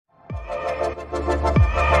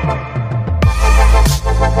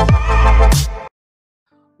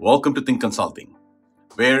Welcome to Think Consulting,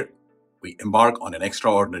 where we embark on an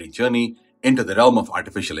extraordinary journey into the realm of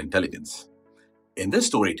artificial intelligence. In this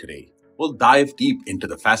story today, we'll dive deep into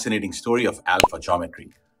the fascinating story of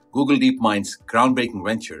AlphaGeometry, Google DeepMind's groundbreaking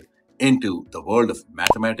venture into the world of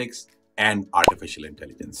mathematics and artificial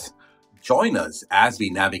intelligence. Join us as we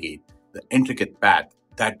navigate the intricate path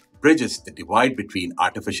that bridges the divide between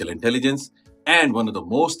artificial intelligence and one of the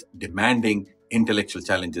most demanding intellectual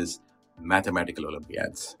challenges, mathematical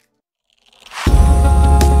Olympiads.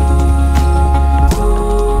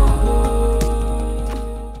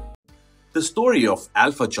 The story of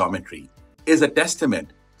AlphaGeometry is a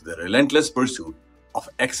testament to the relentless pursuit of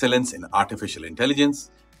excellence in artificial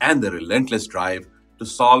intelligence and the relentless drive to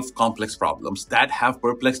solve complex problems that have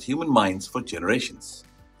perplexed human minds for generations.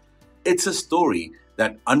 It's a story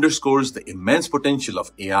that underscores the immense potential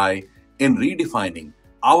of AI in redefining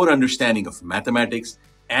our understanding of mathematics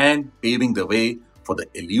and paving the way for the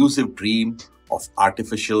elusive dream of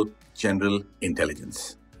artificial general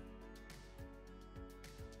intelligence.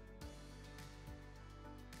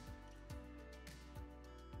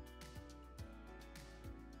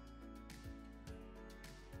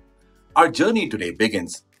 Our journey today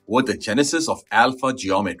begins with the genesis of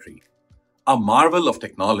AlphaGeometry, a marvel of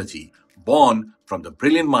technology born from the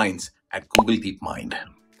brilliant minds at Google DeepMind.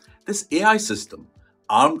 This AI system,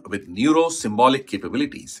 armed with neuro-symbolic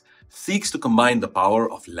capabilities, seeks to combine the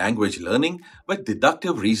power of language learning with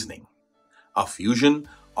deductive reasoning, a fusion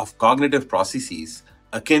of cognitive processes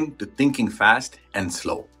akin to thinking fast and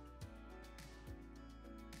slow.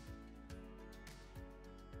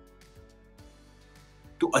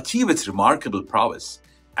 To achieve its remarkable prowess,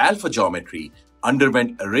 AlphaGeometry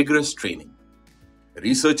underwent a rigorous training.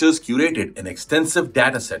 Researchers curated an extensive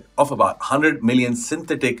dataset of about 100 million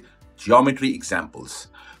synthetic geometry examples,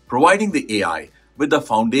 providing the AI with the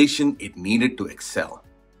foundation it needed to excel.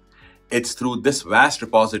 It's through this vast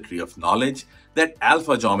repository of knowledge that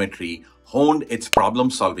AlphaGeometry honed its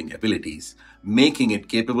problem-solving abilities, making it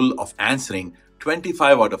capable of answering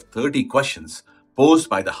 25 out of 30 questions posed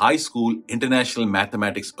by the High School International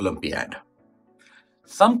Mathematics Olympiad.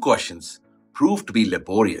 Some questions proved to be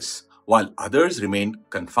laborious, while others remained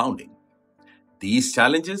confounding. These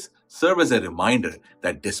challenges serve as a reminder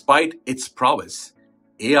that despite its prowess,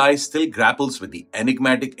 AI still grapples with the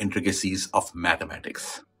enigmatic intricacies of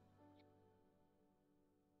mathematics.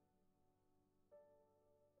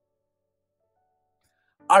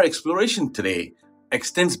 Our exploration today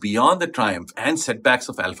extends beyond the triumph and setbacks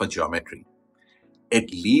of AlphaGeometry.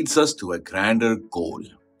 It leads us to a grander goal,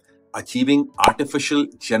 achieving artificial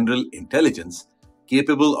general intelligence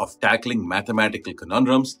capable of tackling mathematical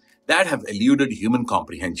conundrums that have eluded human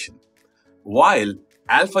comprehension. While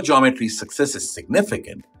AlphaGeometry's success is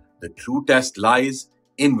significant, the true test lies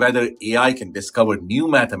in whether AI can discover new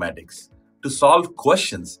mathematics to solve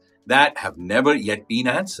questions that have never yet been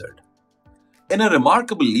answered. In a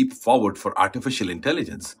remarkable leap forward for artificial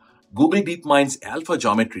intelligence, Google DeepMind's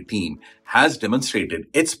AlphaGeometry team has demonstrated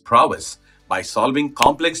its prowess by solving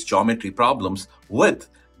complex geometry problems with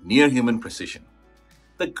near-human precision.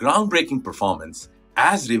 The groundbreaking performance,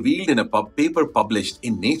 as revealed in a paper published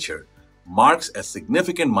in Nature, marks a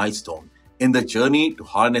significant milestone in the journey to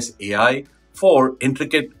harness AI for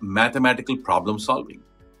intricate mathematical problem solving.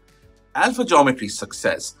 AlphaGeometry's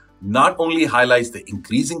success not only highlights the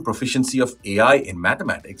increasing proficiency of AI in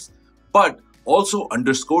mathematics, but also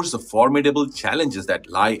underscores the formidable challenges that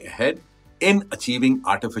lie ahead in achieving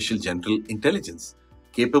artificial general intelligence,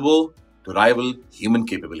 capable to rival human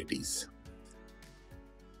capabilities.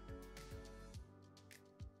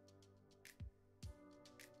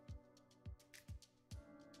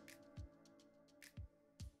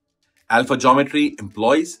 AlphaGeometry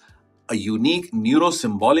employs a unique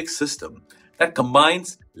neuro-symbolic system that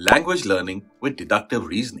combines language learning with deductive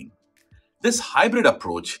reasoning. This hybrid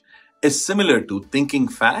approach is similar to thinking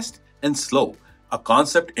fast and slow, a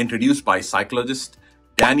concept introduced by psychologist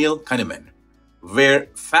Daniel Kahneman, where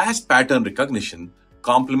fast pattern recognition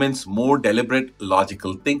complements more deliberate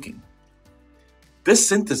logical thinking. This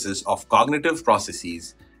synthesis of cognitive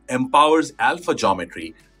processes empowers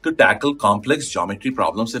AlphaGeometry to tackle complex geometry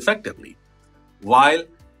problems effectively. While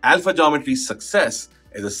AlphaGeometry's success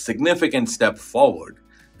is a significant step forward,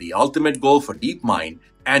 the ultimate goal for DeepMind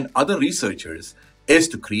and other researchers is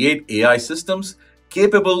to create AI systems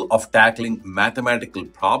capable of tackling mathematical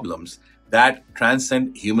problems that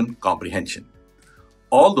transcend human comprehension.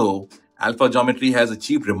 Although AlphaGeometry has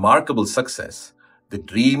achieved remarkable success, the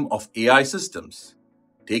dream of AI systems,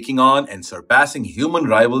 taking on and surpassing human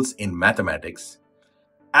rivals in mathematics,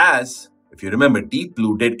 as, if you remember, Deep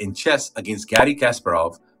Blue did in chess against Garry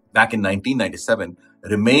Kasparov back in 1997,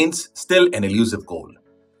 remains still an elusive goal.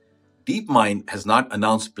 DeepMind has not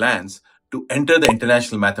announced plans to enter the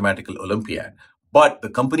International Mathematical Olympiad, but the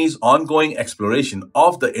company's ongoing exploration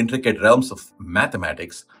of the intricate realms of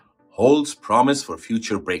mathematics holds promise for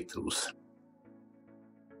future breakthroughs.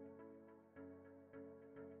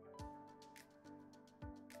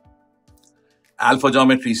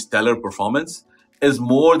 AlphaGeometry's stellar performance is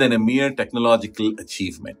more than a mere technological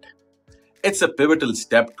achievement. It's a pivotal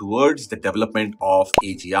step towards the development of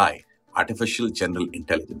AGI, Artificial General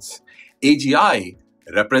Intelligence. AGI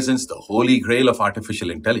represents the holy grail of artificial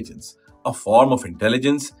intelligence, a form of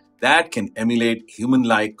intelligence that can emulate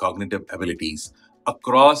human-like cognitive abilities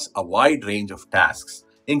across a wide range of tasks,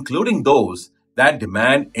 including those that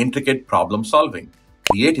demand intricate problem solving,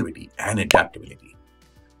 creativity, and adaptability.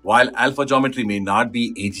 While AlphaGeometry may not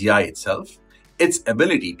be AGI itself, its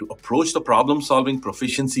ability to approach the problem-solving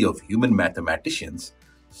proficiency of human mathematicians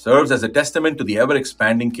serves as a testament to the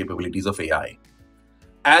ever-expanding capabilities of AI.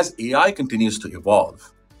 As AI continues to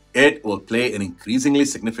evolve, it will play an increasingly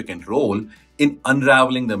significant role in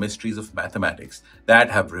unraveling the mysteries of mathematics that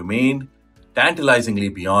have remained tantalizingly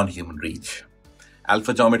beyond human reach.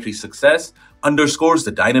 AlphaGeometry's success underscores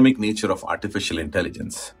the dynamic nature of artificial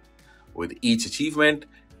intelligence. With each achievement,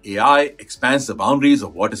 AI expands the boundaries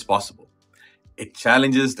of what is possible. It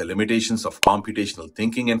challenges the limitations of computational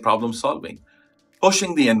thinking and problem solving,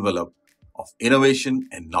 pushing the envelope of innovation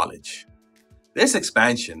and knowledge. This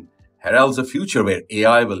expansion heralds a future where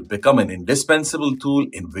AI will become an indispensable tool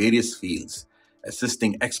in various fields,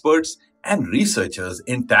 assisting experts and researchers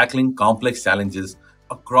in tackling complex challenges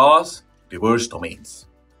across diverse domains.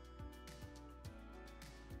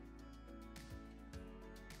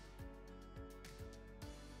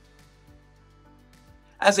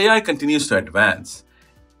 As AI continues to advance,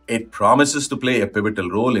 it promises to play a pivotal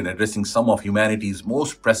role in addressing some of humanity's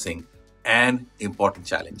most pressing and important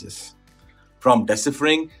challenges. From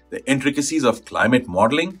deciphering the intricacies of climate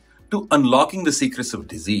modeling to unlocking the secrets of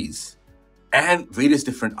disease and various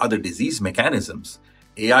different other disease mechanisms,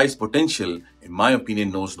 AI's potential, in my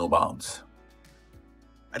opinion, knows no bounds.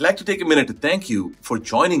 I'd like to take a minute to thank you for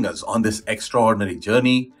joining us on this extraordinary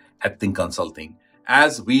journey at Think Consulting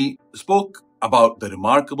as we spoke about the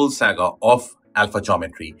remarkable saga of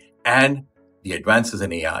AlphaGeometry and the advances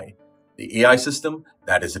in AI, the AI system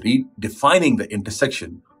that is redefining the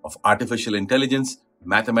intersection of artificial intelligence,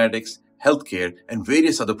 mathematics, healthcare, and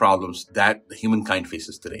various other problems that the humankind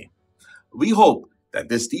faces today. We hope that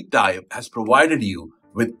this deep dive has provided you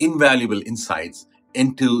with invaluable insights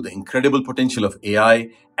into the incredible potential of AI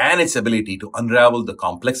and its ability to unravel the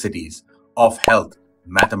complexities of health,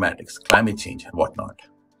 mathematics, climate change, and whatnot.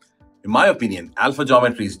 In my opinion,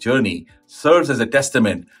 AlphaGeometry's journey serves as a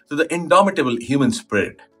testament to the indomitable human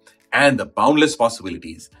spirit and the boundless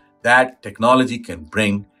possibilities that technology can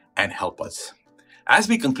bring and help us. As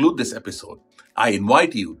we conclude this episode, I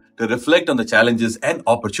invite you to reflect on the challenges and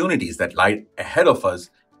opportunities that lie ahead of us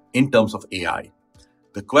in terms of AI.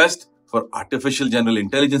 The quest for artificial general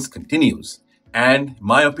intelligence continues, and in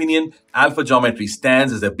my opinion, AlphaGeometry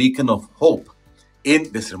stands as a beacon of hope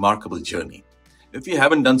in this remarkable journey. If you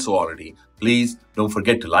haven't done so already, please don't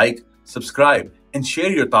forget to like, subscribe, and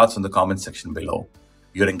share your thoughts in the comment section below.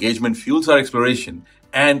 Your engagement fuels our exploration,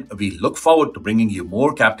 and we look forward to bringing you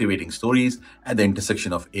more captivating stories at the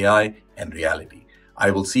intersection of AI and reality.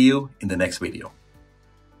 I will see you in the next video.